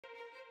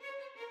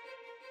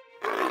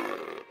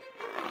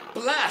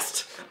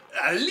Blast!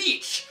 A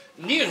leech!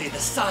 Nearly the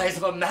size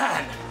of a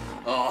man!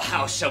 Oh,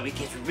 how shall we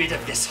get rid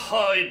of this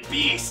horrid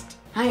beast?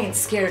 I ain't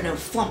scared of no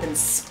flumpin'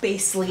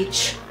 space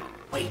leech.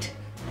 Wait,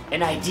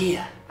 an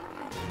idea.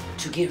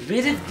 To get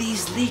rid of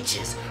these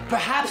leeches,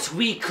 perhaps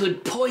we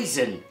could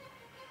poison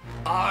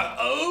our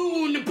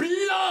own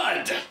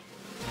blood!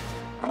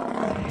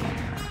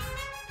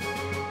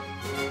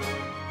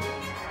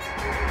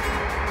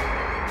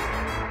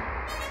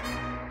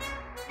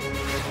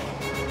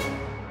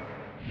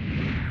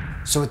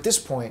 So at this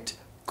point,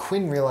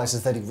 Quinn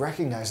realizes that he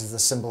recognizes the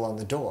symbol on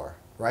the door,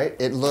 right?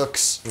 It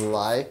looks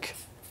like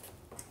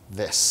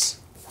this.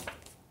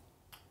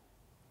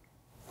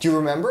 Do you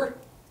remember?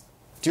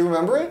 Do you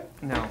remember it?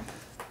 No.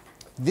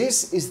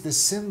 This is the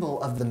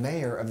symbol of the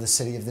mayor of the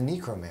city of the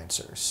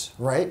necromancers,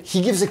 right?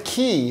 He gives a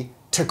key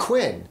to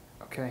Quinn.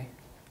 Okay.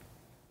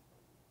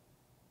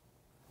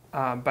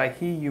 By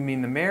he, you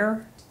mean the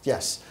mayor?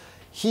 Yes.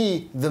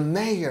 He, the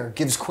mayor,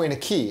 gives Quinn a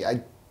key.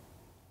 I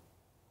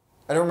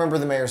don't remember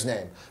the mayor's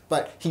name,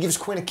 but he gives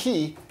Quinn a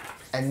key,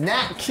 and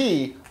that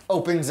key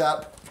opens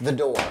up the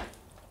door.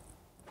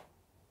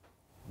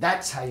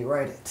 That's how you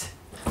write it.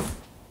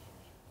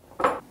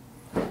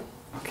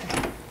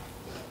 Okay.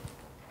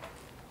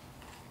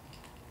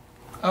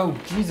 Oh,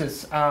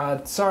 Jesus.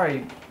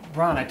 Sorry,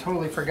 Ron, I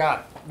totally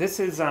forgot. This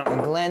is,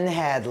 Glenn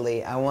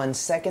Hadley. I won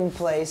second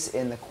place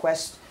in the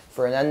Quest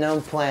for an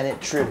Unknown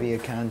Planet trivia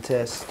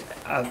contest.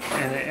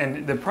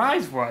 and the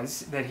prize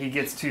was that he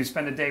gets to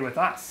spend a day with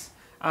us.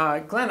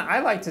 Glenn, I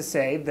like to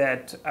say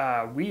that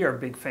we are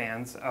big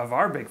fans of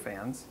our big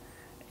fans,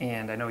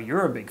 and I know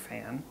you're a big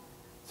fan.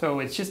 So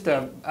it's just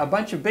a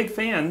bunch of big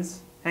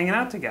fans hanging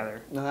out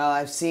together. Well,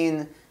 I've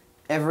seen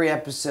every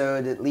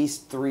episode at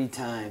least 3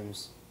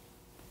 times,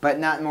 but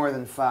not more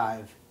than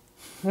 5.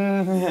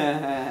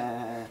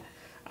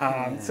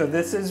 So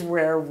this is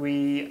where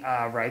we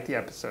write the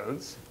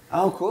episodes.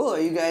 Oh, cool. Are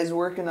you guys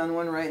working on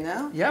one right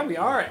now? Yeah, we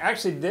are.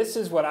 Actually, this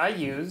is what I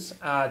use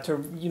to,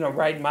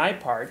 write my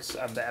parts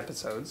of the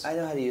episodes. I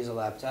know how to use a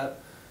laptop.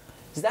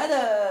 Is that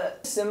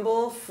a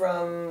symbol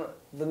from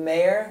the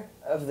mayor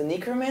of the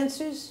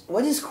necromancers?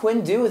 What does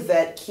Quinn do with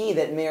that key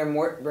that Mayor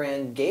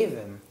Mortbrand gave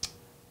him?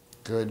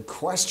 Good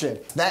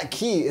question. That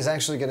key is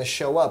actually going to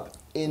show up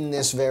in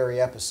this very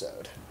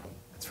episode.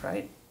 That's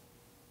right.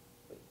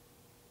 What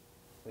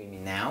do you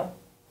mean, now?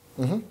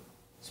 Mm-hmm.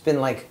 It's been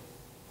like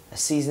a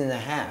season and a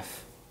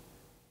half.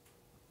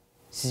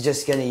 He's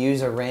just gonna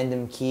use a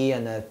random key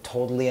on a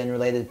totally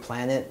unrelated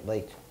planet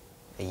like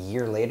a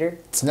year later?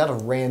 It's not a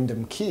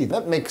random key.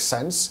 That makes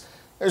sense.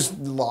 There's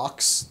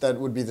locks that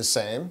would be the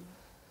same.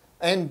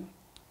 And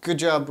good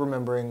job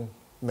remembering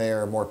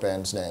Mayor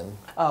Mortbrand's name.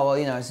 Oh,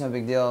 well, it's no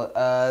big deal.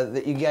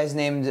 You guys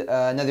named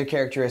another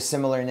character a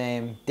similar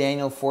name,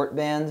 Daniel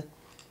Fortband,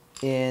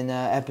 in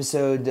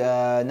episode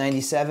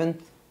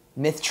 97,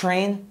 Myth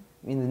Train.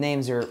 I mean, the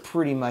names are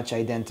pretty much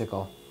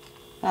identical.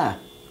 Ah,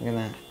 look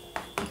at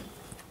that.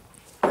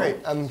 Great.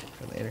 I'm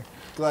For later.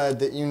 glad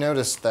that you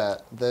noticed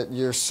that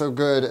you're so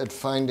good at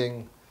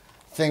finding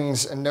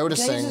things and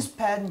noticing. Can I use this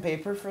pad and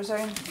paper for a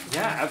second?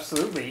 Yeah,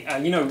 absolutely.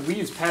 We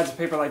use pads of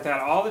paper like that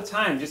all the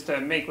time just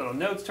to make little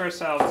notes to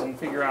ourselves and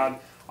figure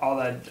out all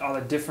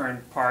the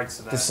different parts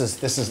of that.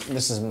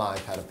 This is my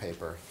pad of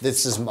paper.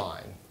 This is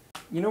mine.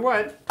 You know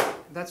what?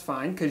 That's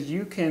fine, because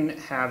you can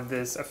have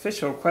this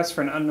official Quest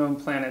for an Unknown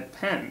Planet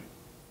pen.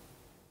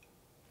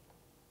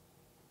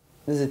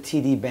 This is a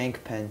TD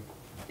Bank pen.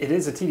 It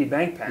is a TD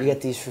Bank pen. You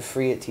get these for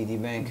free at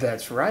TD Bank.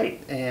 That's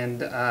right.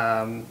 And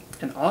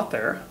an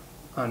author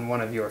on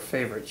one of your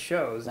favorite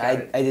shows. I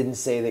didn't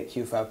say that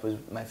QFAUP was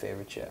my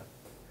favorite show.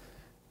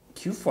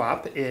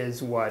 QFAUP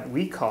is what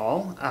we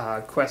call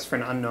Quest for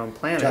an Unknown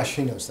Planet. Josh,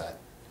 he knows that.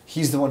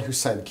 He's the one who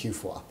said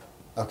QFAUP,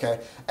 okay?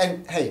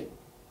 And hey,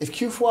 if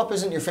QFAUP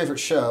isn't your favorite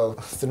show,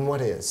 then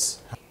what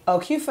is? Oh,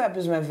 QFAUP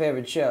is my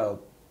favorite show,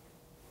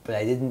 but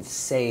I didn't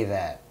say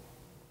that.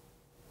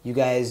 You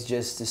guys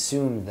just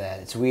assumed that.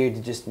 It's weird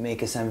to just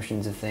make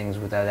assumptions of things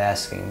without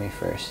asking me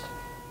first.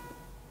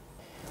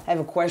 I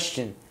have a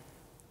question.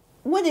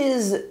 What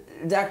is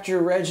Dr.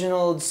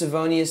 Reginald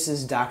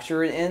Savonius's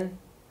doctorate in?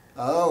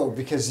 Oh,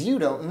 because you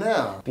don't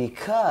know.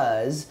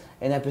 Because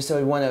in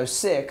episode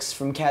 106,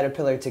 From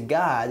Caterpillar to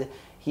God,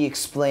 he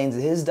explains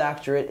that his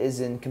doctorate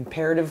is in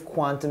comparative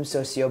quantum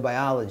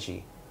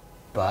sociobiology.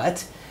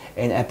 But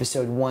in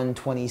episode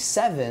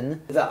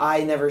 127, The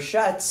Eye Never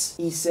Shuts,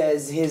 he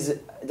says his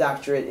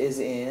doctorate is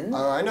in...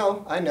 I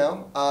know.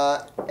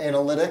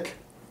 Analytic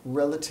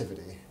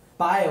relativity.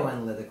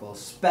 Bioanalytical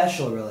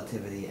special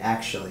relativity,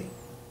 actually.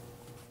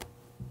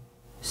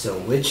 So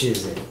which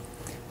is it?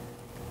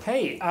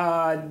 Hey,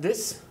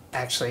 this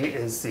actually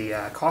is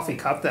the coffee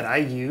cup that I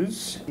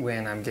use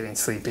when I'm getting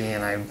sleepy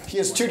and I'm... He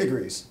has 2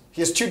 degrees. He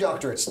has 2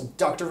 doctorates.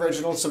 Dr.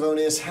 Reginald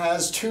Savonius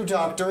has 2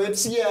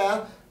 doctorates,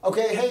 yeah.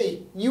 Okay,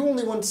 hey, you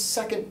only won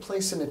 2nd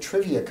place in a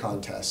trivia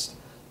contest.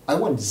 I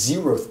won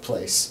 0th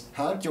place.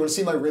 Huh? Do you want to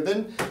see my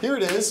ribbon? Here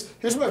it is.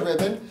 Here's my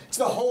ribbon. It's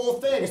the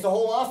whole thing. It's the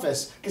whole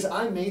office. Because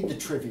I made the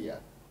trivia.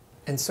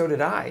 And so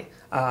did I.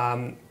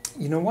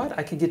 You know what?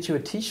 I could get you a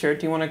t-shirt.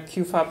 Do you want a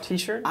QFAUP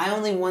t-shirt? I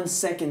only won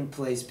second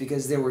place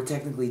because there were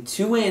technically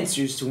 2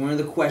 answers to one of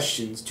the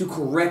questions, 2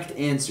 correct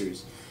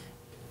answers.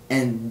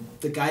 And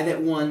the guy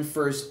that won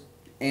first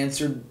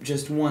answered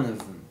just one of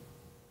them.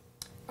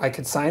 I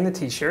could sign the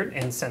t-shirt,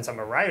 and since I'm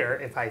a writer,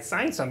 if I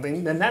sign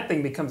something, then that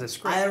thing becomes a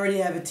script. I already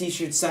have a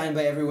t-shirt signed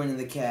by everyone in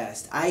the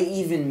cast. I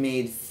even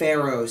made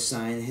Pharaoh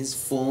sign his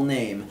full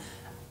name.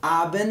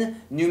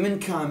 Aben Newman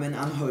Kamen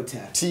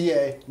Amhotep.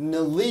 T.A.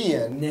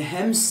 Nelian.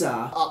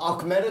 Nehemsa.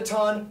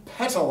 Akhenaton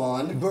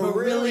Petalon.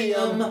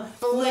 Beryllium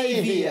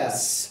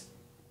Flavius.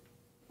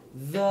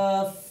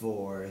 The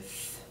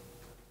 4th.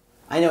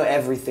 I know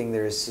everything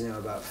there is to know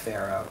about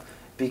Pharaoh,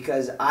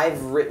 because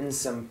I've written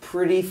some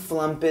pretty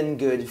flumpin'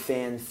 good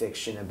fan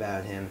fiction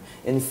about him.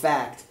 In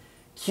fact,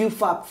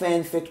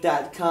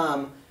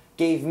 QFAUPfanfic.com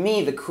gave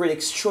me the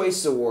Critics'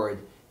 Choice Award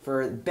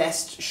for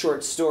Best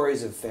Short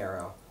Stories of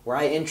Pharaoh, where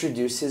I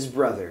introduce his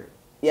brother.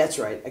 Yeah, that's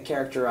right, a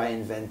character I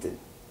invented.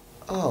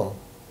 Oh.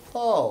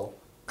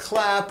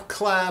 Clap,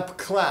 clap,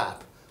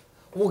 clap.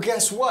 Well,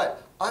 guess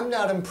what? I'm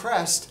not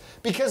impressed,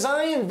 because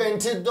I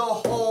invented the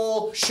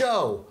whole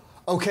show.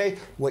 Okay,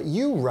 what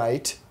you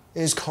write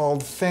is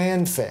called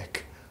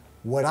fanfic.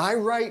 What I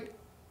write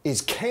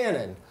is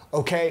canon,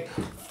 okay?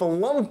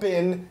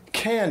 Flumpin'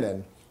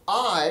 canon.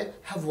 I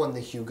have won the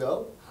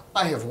Hugo,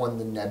 I have won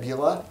the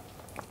Nebula,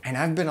 and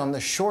I've been on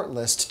the short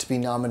list to be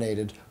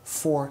nominated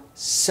for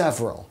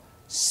several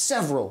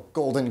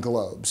Golden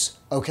Globes,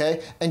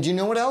 okay? And you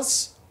know what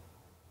else?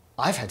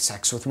 I've had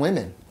sex with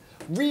women.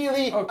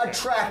 Really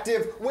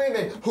attractive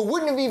women who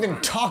wouldn't have even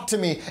talked to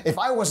me if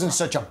I wasn't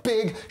such a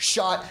big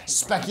shot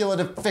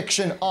speculative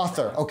fiction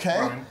author, okay?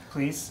 Ron,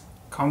 please,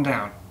 calm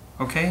down,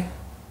 okay?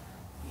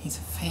 He's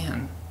a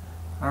fan,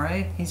 all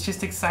right? He's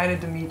just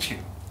excited to meet you.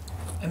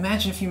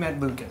 Imagine if you met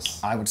Lucas.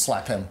 I would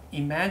slap him.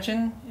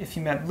 Imagine if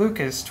you met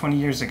Lucas 20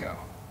 years ago.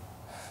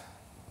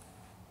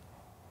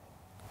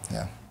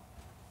 Yeah.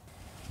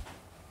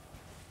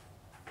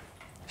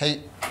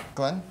 Hey,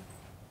 Glenn?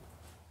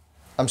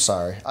 I'm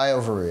sorry, I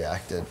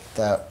overreacted.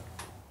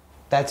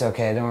 That's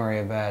okay, don't worry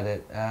about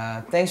it.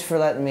 Thanks for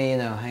letting me,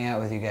 hang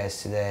out with you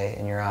guys today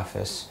in your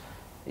office.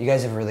 You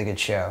guys have a really good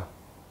show.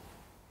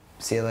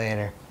 See you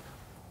later.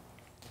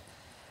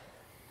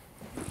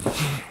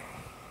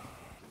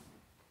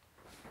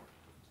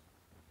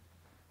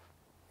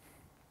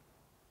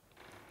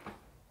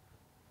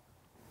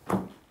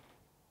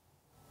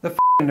 The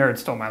nerd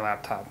stole my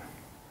laptop.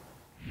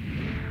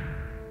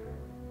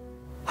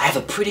 I have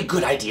a pretty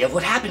good idea of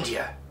what happened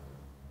here.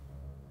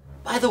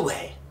 By the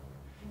way,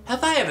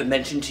 have I ever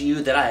mentioned to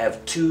you that I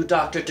have 2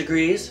 doctorate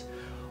degrees?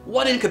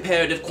 One in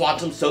comparative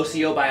quantum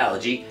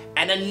sociobiology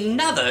and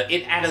another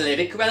in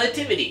analytic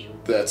relativity.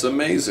 That's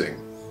amazing.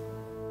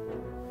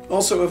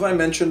 Also, have I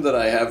mentioned that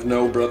I have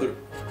no brother?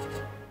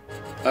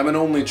 I'm an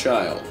only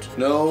child.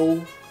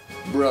 No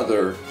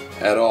brother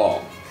at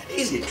all. That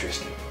is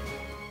interesting.